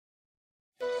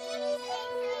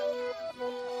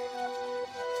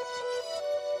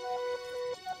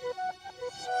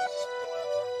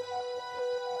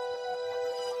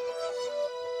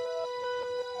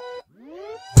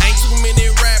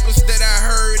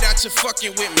that you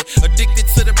fucking with me. Addicted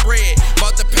to the bread,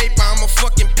 bought the paper, I'm a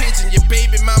fucking pigeon. Your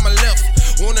baby mama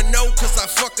left. Wanna know cause I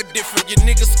fuck her different. You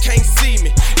niggas can't see me.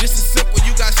 This is simple,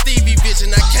 you got Stevie vision.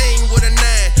 I came with a 9.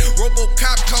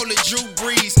 RoboCop call it Drew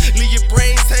Brees. Leave your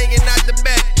brains hanging out the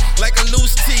back like a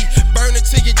loose tee. Burn it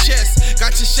to your chest.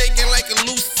 Got you shaking like a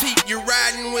loose teeth. You're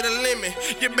riding with a lemon.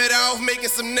 You're better off making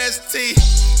some Nestea.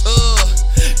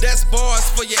 That's bars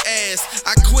for your ass.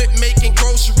 I quit making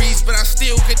groceries, but I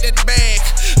still get that bag.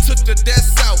 Took the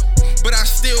desk out, but I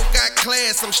still got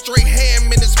class. I'm straight ham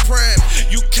in its prime.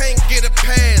 You can't get a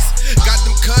pass. Got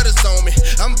them cutters on me.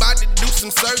 I'm about to do some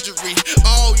surgery.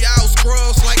 All y'all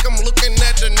scrubs like I'm looking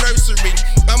at the nursery.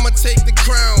 I'ma take the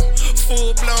crown,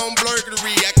 full-blown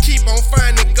burglary. I keep on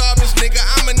finding garbage, nigga.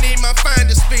 I'ma need my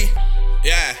finder's fee.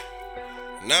 Yeah,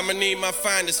 and I'ma need my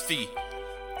finder's fee.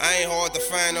 I ain't hard to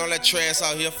find all that trash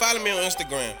out here. Follow me on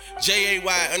Instagram, JAY_FRED_84,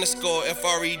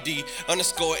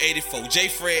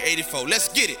 JFred84. Let's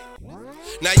get it.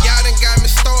 Now y'all done got me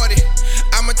started.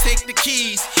 I'ma take the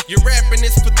keys. Your rapping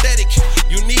is pathetic.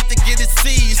 You need to get it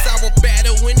seized. I will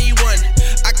battle anyone.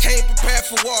 I can't prepare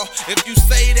for war. If you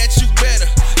say that you better,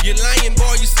 you're lying,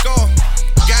 boy, you score.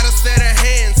 Got a set of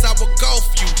hands, I will golf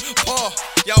you. Paw,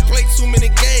 y'all play too many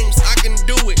games, I can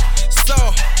do it. So,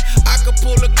 I can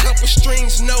pull a couple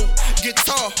strings, no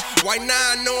guitar. Right now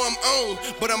I know I'm on,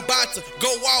 but I'm about to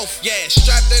go off. Yeah,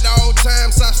 strapped at all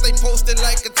times, I stay posted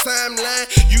like a timeline.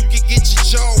 You can get your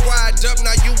jaw wide up,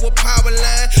 now you a power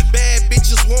line. Bad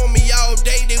bitches want me all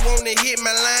day, they wanna hit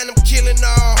my line. I'm killing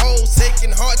all hoes,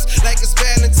 taking hearts like it's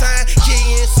Valentine. Kill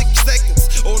you in 6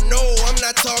 seconds, oh no, I'm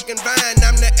not talking Vine,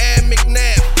 I'm the Ad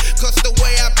McNabb. Cause the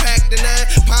way I pack the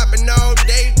 9, popping all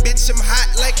day, bitch, I'm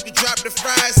hot like you drop the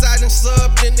fries. I done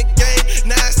subbed in the game,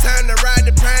 now it's time to ride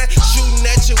the pine. Shooting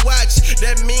at your watch,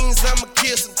 that means I'ma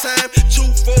kill some time. 2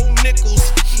 4 nickels,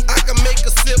 I can make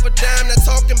a silver dime. Not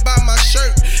talking about my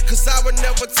shirt, cause I would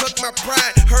never tuck my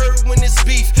pride. Heard when it's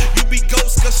beef, you be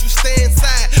ghost cause you stay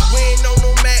inside. We ain't on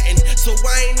no matting, so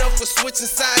I ain't up for switching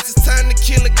sides. It's time to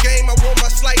kill a game, I want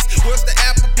my slice. Where's the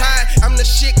apple pie? I'm the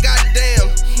shit, goddamn.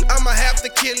 I'ma have to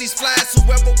kill these flies,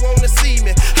 whoever wanna see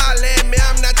me. Holla at me,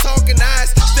 I'm not talking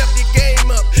eyes. Step your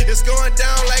game up, it's going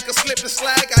down like a slip and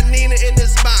slide. Got Nina in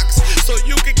this box, so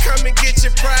you can come and get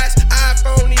your prize.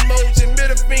 iPhone emoji,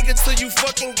 middle finger to you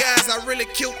fucking guys. I really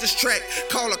killed this track,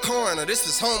 call a coroner, this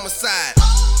is homicide.